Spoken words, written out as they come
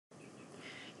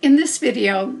In this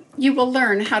video, you will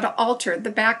learn how to alter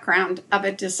the background of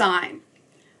a design.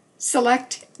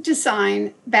 Select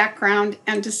Design, Background,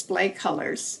 and Display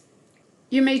Colors.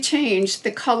 You may change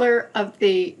the color of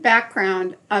the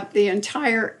background of the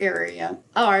entire area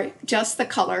or just the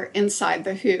color inside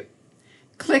the hoop.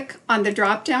 Click on the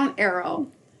drop-down arrow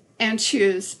and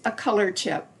choose a color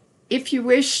chip. If you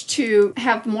wish to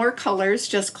have more colors,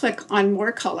 just click on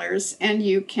More Colors and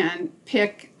you can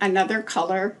pick another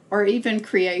color or even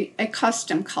create a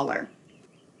custom color.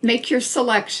 Make your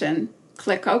selection,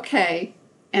 click OK,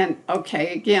 and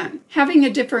OK again. Having a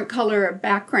different color of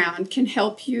background can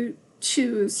help you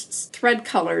choose thread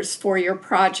colors for your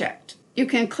project. You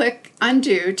can click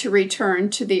Undo to return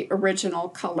to the original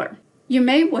color. You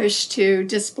may wish to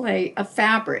display a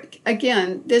fabric.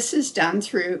 Again, this is done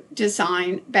through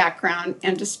Design, Background,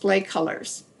 and Display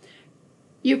Colors.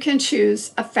 You can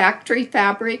choose a factory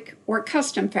fabric or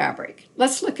custom fabric.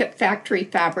 Let's look at factory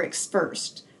fabrics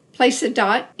first. Place a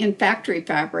dot in factory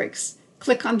fabrics,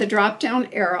 click on the drop-down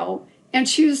arrow, and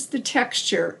choose the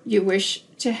texture you wish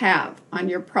to have on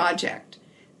your project.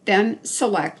 Then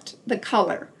select the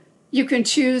color. You can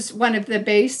choose one of the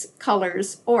base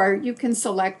colors, or you can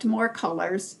select more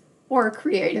colors or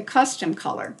create a custom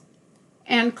color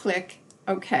and click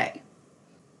OK.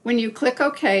 When you click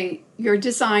OK, your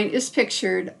design is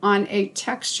pictured on a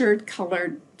textured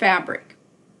colored fabric.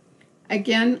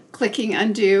 Again, clicking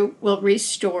Undo will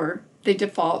restore the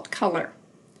default color.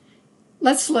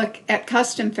 Let's look at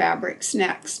custom fabrics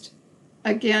next.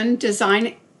 Again,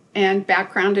 Design and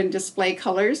Background and Display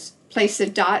Colors. Place a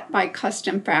dot by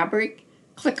custom fabric,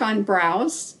 click on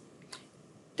Browse.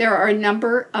 There are a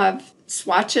number of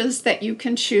swatches that you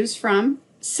can choose from.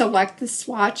 Select the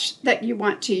swatch that you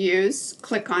want to use,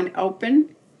 click on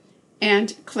Open,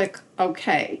 and click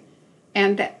OK.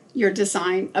 And your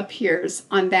design appears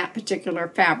on that particular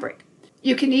fabric.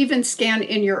 You can even scan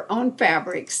in your own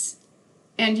fabrics,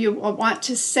 and you will want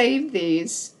to save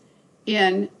these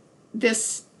in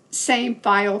this same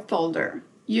file folder: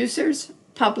 Users,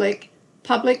 Public,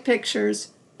 Public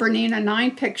Pictures, BERNINA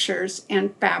 9 Pictures,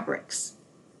 and Fabrics.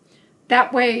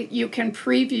 That way you can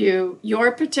preview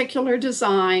your particular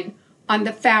design on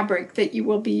the fabric that you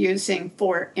will be using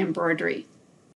for embroidery.